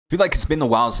I feel like it's been a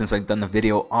while since I've done a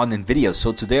video on Nvidia,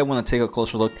 so today I want to take a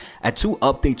closer look at two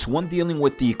updates, one dealing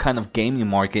with the kind of gaming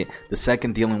market, the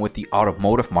second dealing with the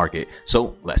automotive market.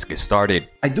 So let's get started.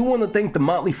 I do want to thank The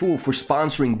Motley Fool for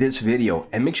sponsoring this video,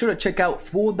 and make sure to check out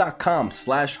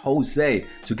fool.com/Jose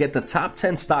to get the top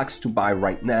 10 stocks to buy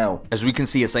right now. As we can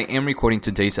see, as I am recording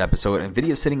today's episode, Nvidia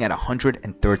is sitting at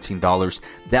 $113,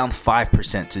 down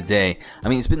 5% today. I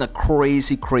mean, it's been a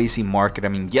crazy market. I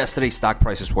mean, yesterday's stock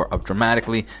prices were up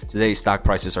dramatically. Today's stock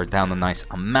prices are down a nice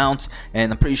amount,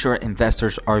 and I'm pretty sure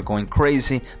investors are going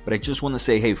crazy, but I just want to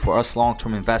say, hey, for us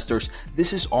long-term investors,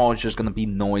 this is all just going to be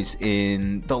noise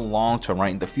in the long term,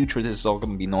 right? In the future, this is all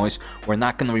going to be noise. We're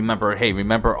not going to remember, hey,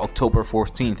 remember October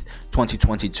 14th,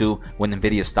 2022, when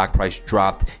Nvidia's stock price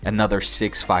dropped another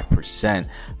 5%.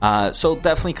 So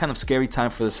definitely kind of scary time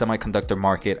for the semiconductor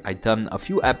market. I've done a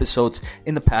few episodes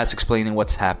in the past explaining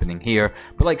what's happening here,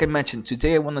 but like I mentioned,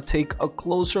 today I want to take a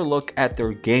closer look at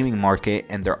their gaming market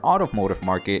and their automotive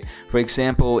market. For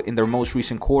example, in their most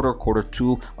recent quarter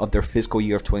 2 of their fiscal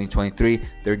year of 2023,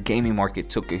 their gaming market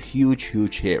took a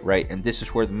huge hit, right? And this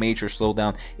is where the major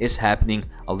slowdown is happening.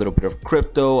 A little bit of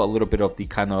crypto, a little bit of the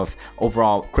kind of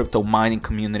overall crypto mining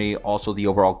community, also the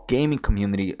overall gaming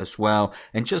community as well,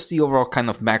 and just the overall kind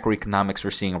of macroeconomics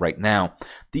we're seeing right now.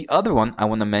 The other one I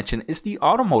want to mention is the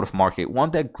automotive market,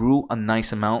 one that grew a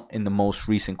nice amount in the most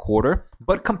recent quarter,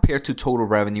 but compared to total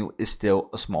revenue is still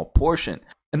a small portion.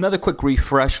 Another quick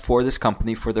refresh for this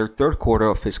company for their third quarter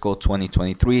of fiscal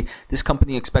 2023. This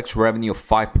company expects revenue of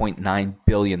 $5.9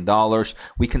 billion.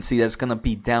 We can see that's going to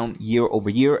be down year over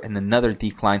year and another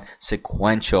decline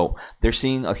sequential. They're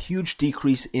seeing a huge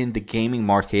decrease in the gaming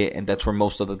market, and that's where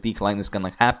most of the decline is going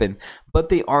to happen. But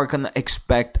they are going to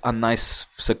expect a nice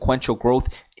sequential growth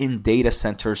in data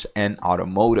centers and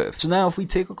automotive. So now if we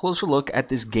take a closer look at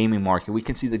this gaming market, we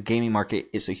can see the gaming market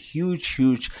is a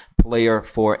huge player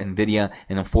for Nvidia,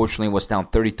 and unfortunately was down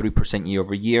 33% year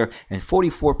over year and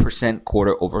 44%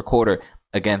 quarter over quarter.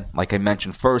 Again, like I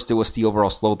mentioned, first it was the overall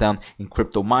slowdown in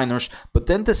crypto miners, but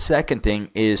then the second thing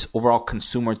is overall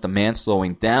consumer demand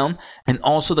slowing down, and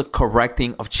also the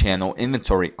correcting of channel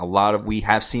inventory. We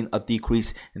have seen a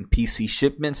decrease in PC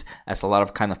shipments as a lot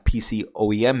of kind of PC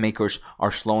OEM makers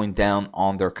are slowing down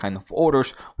on their kind of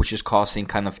orders, which is causing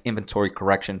kind of inventory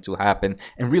correction to happen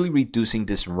and really reducing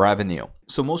this revenue.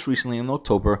 So most recently in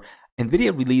October,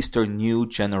 Nvidia released their new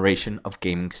generation of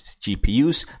gaming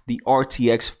GPUs, the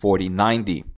RTX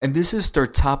 4090. And this is their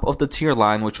top of the tier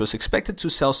line, which was expected to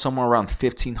sell somewhere around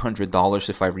 $1,500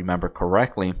 if I remember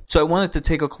correctly. So I wanted to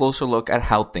take a closer look at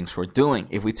how things were doing.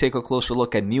 If we take a closer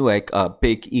look at Newegg, a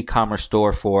big e-commerce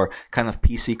store for kind of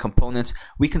PC components,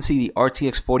 we can see the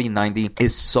RTX 4090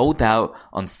 is sold out.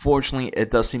 Unfortunately, it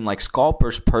does seem like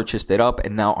scalpers purchased it up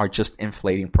and now are just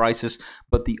inflating prices,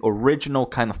 but the original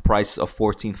kind of price of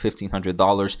 $1,500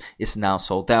 is now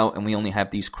sold out, and we only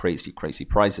have these crazy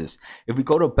prices. If we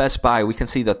go to Best Buy, we can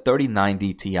see the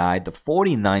 3090 Ti, the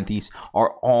 4090s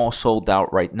are all sold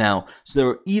out right now.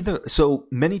 So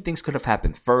many things could have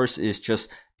happened. First is just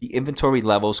the inventory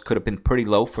levels could have been pretty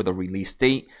low for the release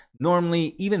date.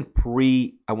 Normally, even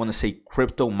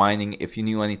crypto mining, if you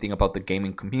knew anything about the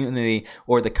gaming community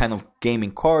or the kind of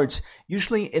gaming cards,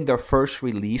 usually in their first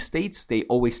release dates, they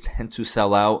always tend to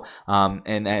sell out,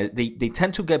 and they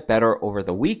tend to get better over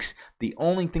the weeks. The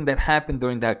only thing that happened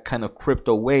during that kind of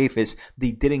crypto wave is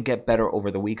they didn't get better over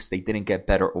the weeks. They didn't get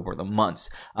better over the months.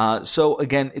 So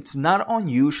again, it's not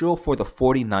unusual for the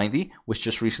 4090, which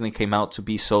just recently came out, to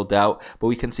be sold out, but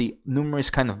we can see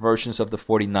numerous kind of versions of the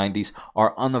 4090s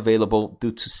are unavailable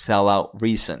due to sellout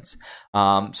reasons.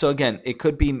 So again, it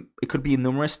could be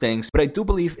numerous things, but I do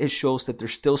believe it shows that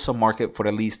there's still some market for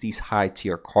at least these high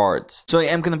tier cards. So I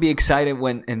am going to be excited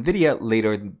when Nvidia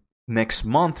later next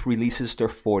month releases their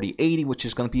 4080, which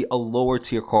is going to be a lower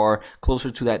tier car,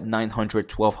 closer to that $900,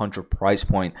 $1,200 price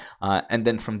point. And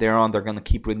then from there on, they're going to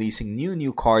keep releasing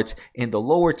new cards in the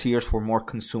lower tiers for more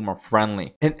consumer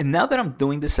friendly. And now that I'm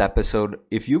doing this episode,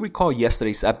 if you recall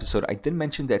yesterday's episode, I did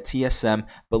mention that TSM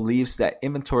believes that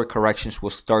inventory corrections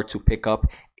will start to pick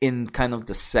up in kind of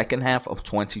the second half of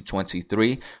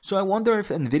 2023. So I wonder if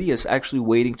Nvidia is actually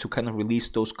waiting to kind of release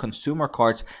those consumer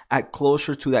cards at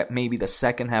closer to that, maybe the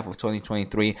second half of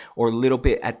 2023 or a little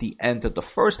bit at the end of the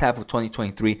first half of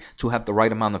 2023 to have the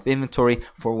right amount of inventory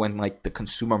for when like the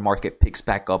consumer market picks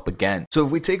back up again. So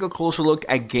if we take a closer look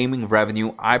at gaming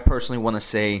revenue, I personally want to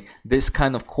say this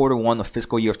kind of quarter one of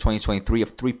fiscal year of 2023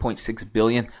 of 3.6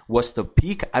 billion was the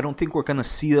peak. I don't think we're going to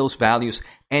see those values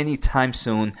anytime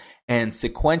soon. And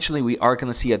sequentially, we are going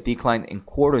to see a decline in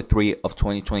quarter 3 of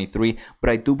 2023, but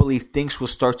I do believe things will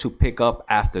start to pick up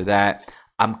after that.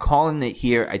 I'm calling it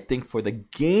here. I think for the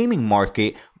gaming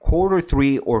market,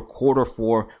 Q3 or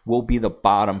Q4 will be the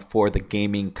bottom for the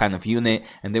gaming kind of unit,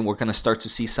 and then we're going to start to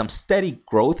see some steady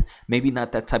growth. Maybe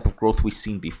not that type of growth we've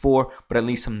seen before, but at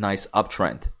least some nice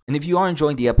uptrend. And if you are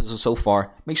enjoying the episode so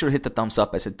far, make sure to hit the thumbs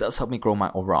up, as it does help me grow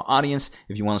my overall audience.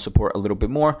 If you want to support a little bit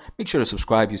more, make sure to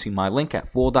subscribe using my link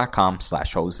at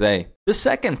fool.com/Jose. The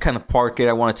second kind of market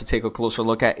I wanted to take a closer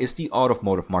look at is the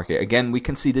automotive market. Again, we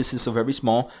can see this is a very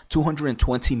small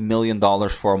 $220 million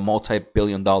for a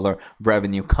multi-billion-dollar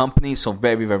revenue company. So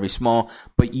very, very small.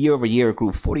 But year over year, it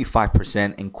grew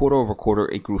 45%, and quarter over quarter,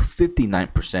 it grew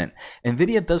 59%.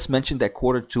 NVIDIA does mention that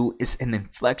Q2 is an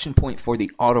inflection point for the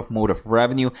automotive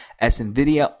revenue, as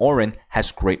NVIDIA Orin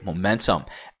has great momentum.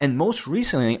 And most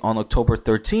recently, on October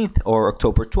 13th or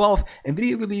October 12th,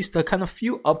 NVIDIA released a kind of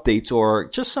few updates or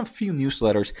just some few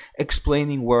newsletters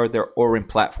explaining where their Orin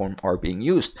platform are being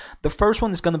used. The first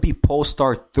one is going to be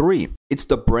Polestar 3. It's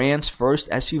the brand's first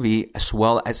SUV, as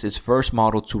well as its first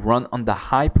model to run on the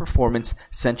high-performance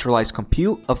centralized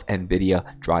compute of NVIDIA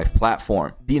Drive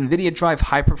platform. The NVIDIA Drive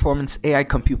high-performance AI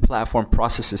compute platform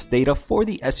processes data for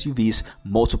the SUV's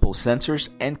multiple sensors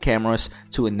and cameras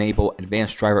to enable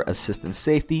advanced driver assistance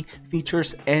safety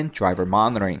features and driver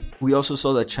monitoring. We also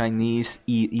saw the Chinese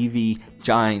EV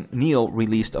giant NIO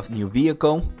released a new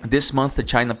vehicle. This month, the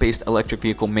China-based electric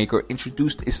vehicle maker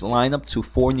introduced its lineup to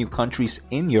 4 new countries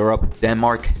in Europe: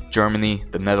 Denmark, Germany,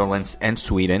 the Netherlands, and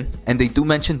Sweden. And they do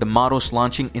mention the models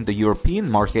launching in the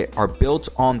European market are built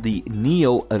on the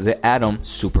NIO, the Atom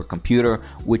supercomputer,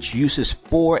 which uses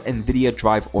 4 NVIDIA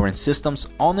Drive Orin systems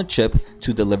on a chip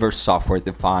to deliver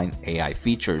software-defined AI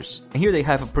features. And here they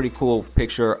have a pretty cool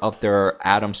picture of their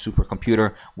Atom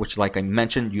supercomputer, which, like I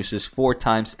mentioned, uses 4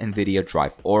 times NVIDIA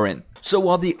Drive Orin. So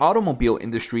while the automobile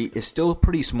industry is still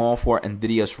pretty small for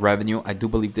NVIDIA's revenue, I do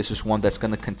believe this is one that's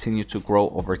going to continue to grow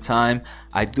over time.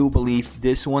 I do believe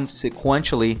this one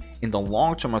sequentially in the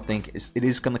long term, I think it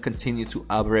is going to continue to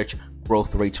average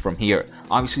growth rates from here.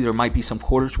 Obviously, there might be some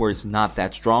quarters where it's not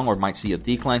that strong or might see a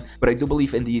decline, but I do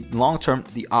believe in the long term,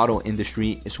 the auto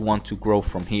industry is one to grow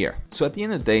from here. So at the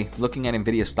end of the day, looking at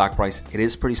NVIDIA's stock price, it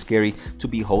is pretty scary to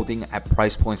be holding at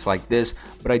price points like this,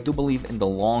 but I do believe in the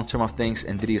long term of things,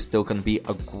 NVIDIA is still going to be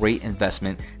a great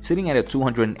investment, sitting at a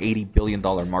 $280 billion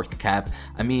market cap.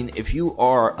 I mean, if you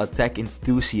are a tech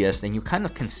enthusiast and you kind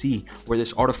of can see where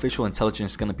this artificial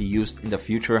intelligence is going to be used in the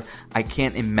future, I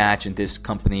can't imagine this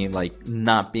company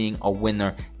not being a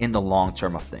winner in the long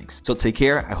term of things. So take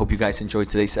care. I hope you guys enjoyed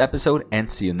today's episode, and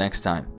see you next time.